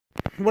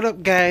What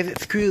up, guys?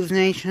 It's Cruise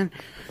Nation,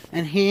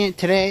 and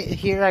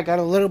here I got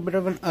a little bit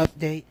of an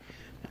update.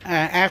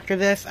 After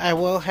this, I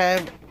will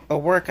have a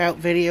workout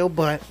video,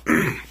 but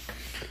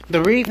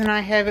the reason I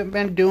haven't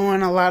been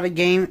doing a lot of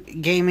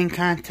gaming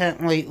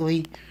content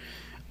lately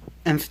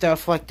and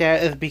stuff like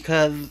that is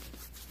because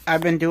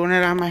I've been doing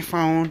it on my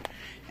phone,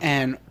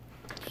 and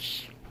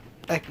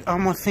it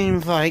almost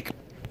seems like,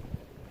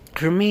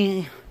 for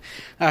me,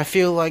 I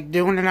feel like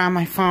doing it on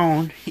my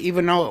phone,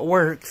 even though it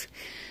works,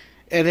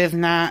 it is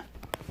not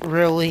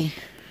really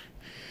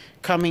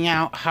coming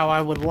out how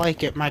I would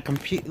like it. My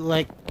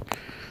computer,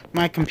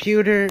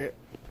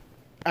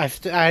 I'm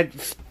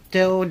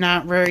still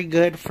not very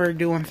good for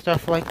doing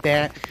stuff like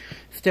that.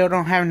 Still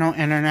don't have no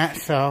internet,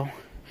 so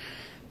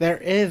there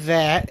is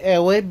that.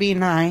 It would be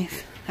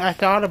nice. I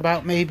thought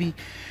about maybe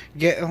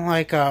getting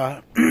like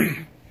a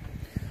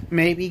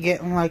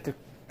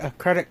a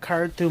credit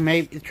card through,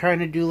 maybe trying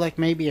to do like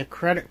maybe a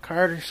credit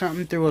card or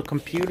something through a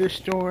computer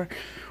store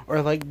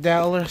or like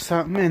Dell or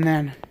something, and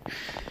then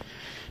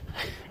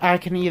I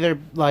can either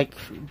like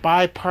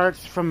buy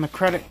parts from the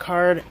credit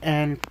card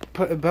and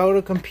build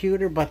a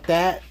computer, but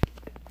that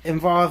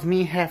involves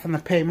me having to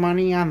pay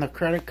money on the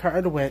credit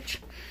card,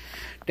 which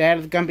that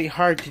is gonna be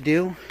hard to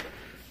do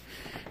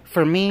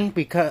for me,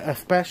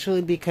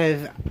 especially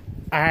because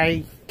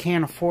I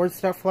can't afford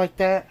stuff like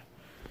that.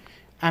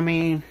 I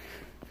mean,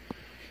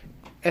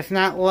 it's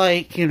not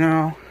like, you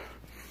know,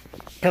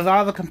 because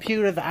all the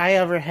computers I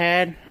ever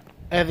had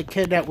as a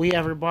kid that we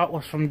ever bought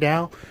was from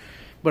Dell.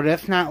 But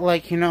it's not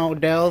like, you know,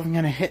 Dell's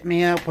going to hit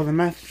me up with a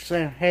message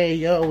saying, hey,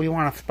 yo, we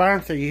want to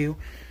sponsor you.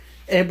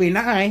 It'd be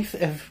nice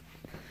if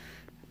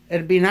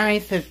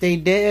they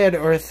did,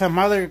 or some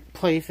other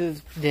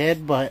places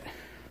did, but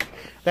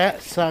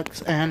that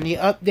sucks. And the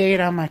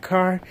update on my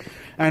car,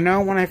 I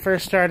know when I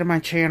first started my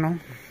channel,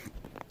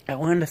 I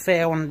wanted to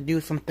say I wanted to do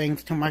some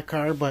things to my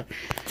car, but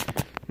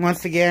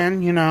once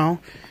again, you know,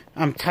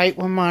 I'm tight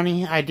with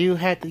money. I do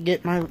have to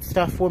get my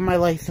stuff with my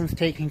license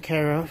taken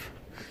care of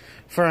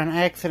for an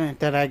accident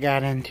that I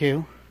got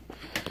into.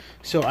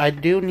 So I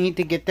do need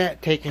to get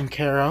that taken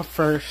care of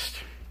first.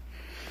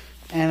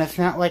 And it's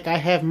not like I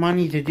have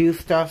money to do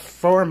stuff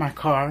for my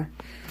car.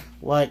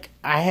 Like,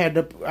 I had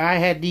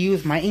to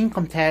use my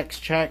income tax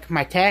check,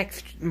 my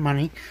tax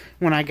money,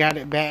 when I got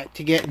it back,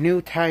 to get new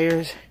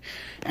tires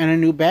and a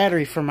new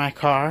battery for my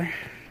car.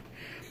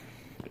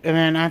 And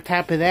then on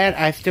top of that,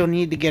 I still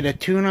need to get a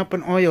tune-up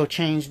and oil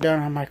change done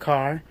on my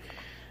car.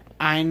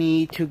 I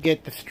need to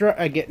get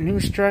get new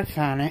struts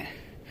on it,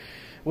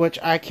 which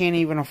I can't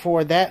even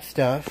afford that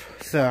stuff.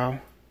 So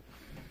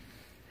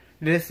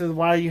this is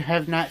why you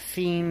have not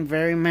seen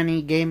very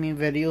many gaming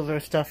videos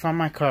or stuff on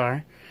my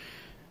car.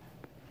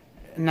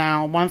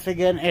 Now, once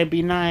again, it'd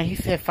be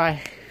nice if I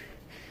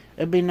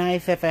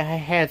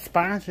had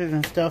sponsors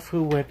and stuff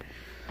who would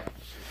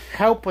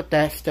help with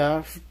that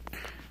stuff.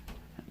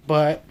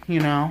 But,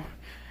 you know,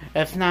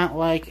 it's not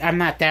like, I'm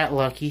not that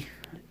lucky.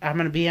 I'm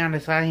going to be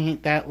honest, I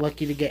ain't that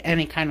lucky to get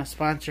any kind of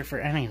sponsor for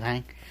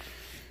anything.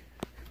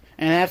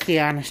 And that's the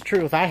honest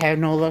truth. I have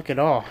no luck at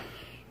all.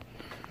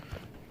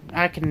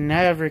 I can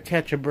never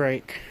catch a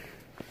break.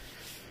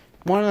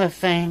 One of the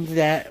things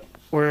that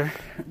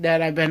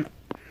I've been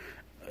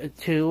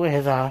to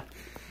is,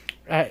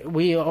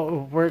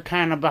 we're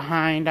kind of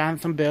behind on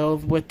some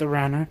bills with the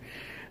renter.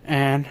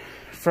 And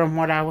from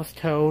what I was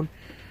told,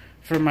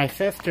 for my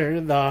sister,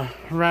 the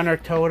renter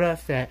told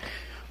us that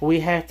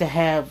we have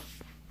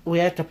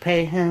to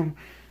pay him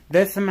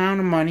this amount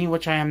of money,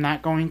 which I am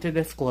not going to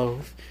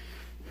disclose,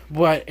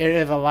 but it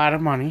is a lot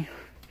of money.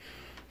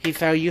 He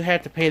said, you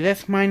have to pay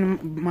this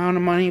amount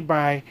of money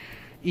by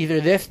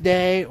either this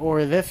day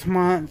or this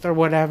month or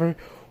whatever,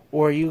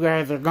 or you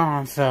guys are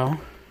gone. So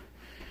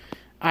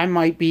I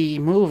might be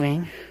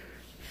moving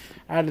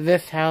out of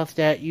this house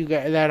that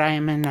I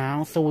am in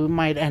now, so we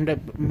might end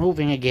up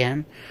moving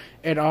again.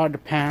 It all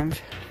depends,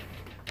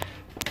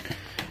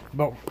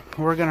 but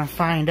we're gonna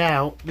find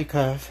out,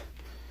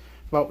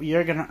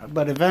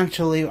 but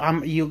eventually,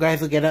 you guys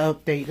will get an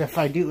update if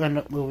I do end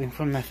up moving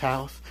from this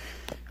house.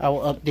 I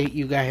will update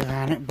you guys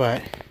on it.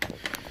 But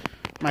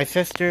my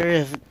sister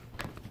is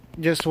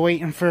just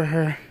waiting for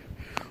her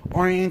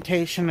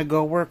orientation to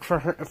go work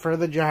for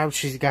the job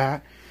she's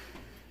got.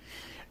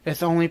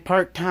 It's only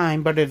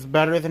part-time, but it's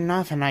better than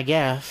nothing, I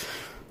guess.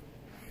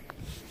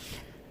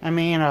 I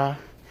mean,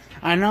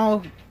 I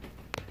know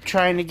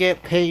trying to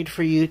get paid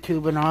for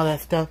YouTube and all that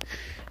stuff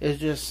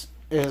is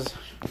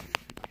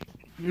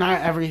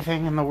not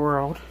everything in the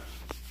world.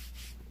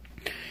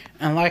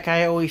 And like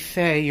I always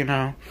say, you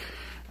know,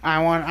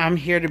 I'm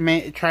here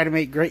to try to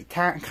make great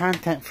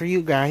content for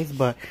you guys,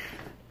 but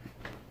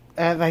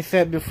as I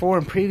said before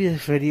in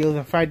previous videos,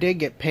 if I did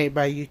get paid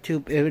by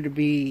YouTube, it would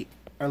be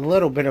a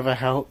little bit of a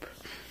help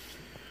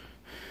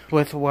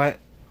with what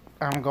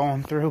I'm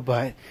going through.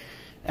 But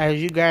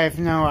as you guys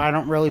know, I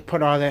don't really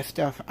put all that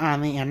stuff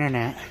on the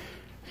internet.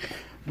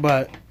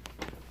 But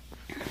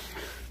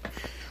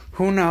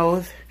who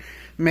knows?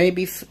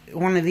 Maybe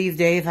one of these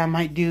days I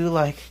might do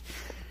like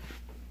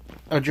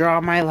a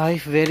draw my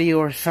life video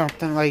or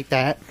something like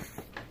that.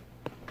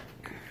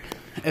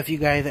 if you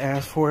guys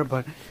ask for it,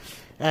 but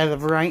as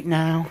of right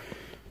now,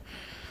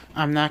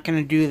 I'm not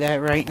going to do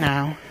that right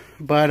now.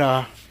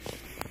 But,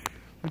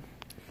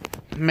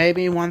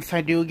 maybe once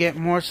I do get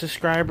more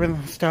subscribers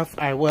and stuff,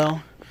 I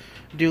will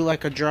do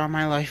like a Draw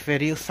My Life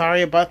video.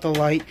 Sorry about the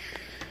light.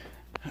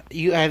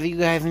 As you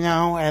guys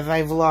know, as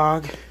I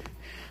vlog,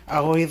 I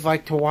always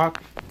like to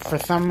walk. For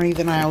some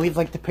reason, I always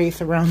like to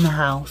pace around the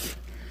house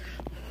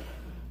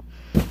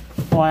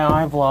while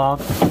I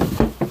vlog.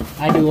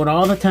 I do it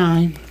all the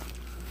time.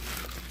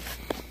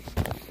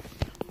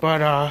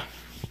 But,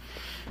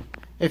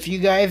 if you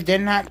guys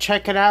did not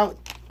check it out,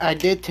 I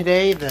did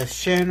today the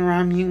Shin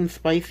Ramyun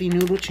Spicy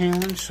Noodle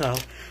Challenge. So,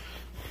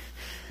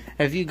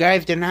 if you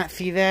guys did not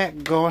see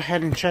that, go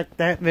ahead and check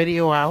that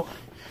video out.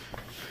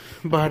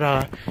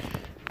 But,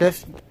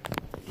 this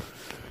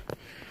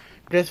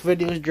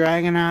video is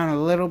dragging on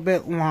a little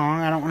bit long.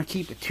 I don't want to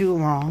keep it too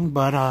long,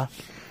 but,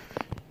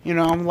 you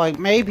know, like,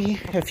 maybe,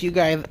 if you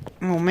guys,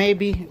 well,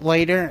 maybe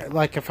later,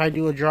 like, if I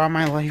do a Draw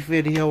My Life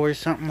video or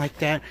something like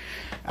that,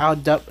 I'll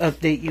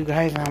update you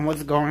guys on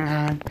what's going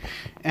on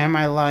in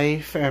my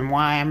life and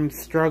why I'm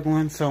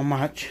struggling so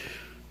much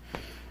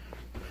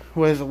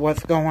with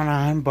what's going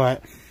on.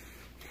 But,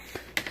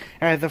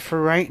 as of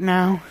for right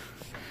now,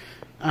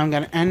 I'm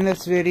going to end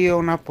this video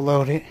and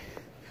upload it.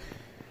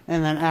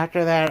 And then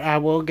after that, I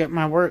will get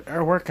my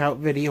workout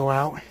video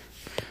out.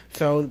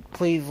 So,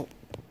 please,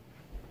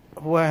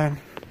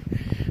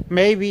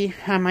 maybe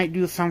I might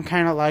do some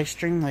kind of live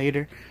stream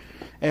later.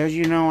 As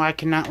you know, I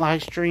cannot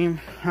live stream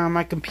on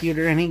my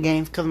computer any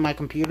games because my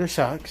computer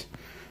sucks.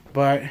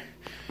 But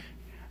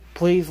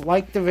please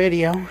like the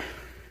video.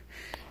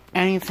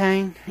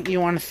 Anything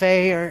you want to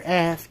say or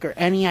ask, or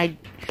any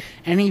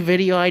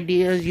video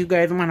ideas you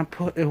guys want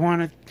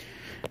to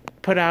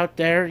put out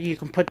there, you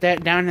can put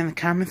that down in the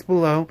comments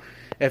below.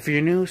 If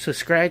you're new,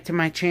 subscribe to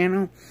my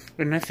channel.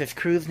 And this is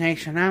Cruz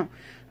Nation out.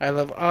 I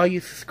love all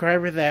you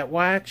subscribers that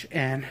watch,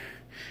 and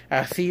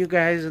I'll see you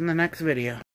guys in the next video.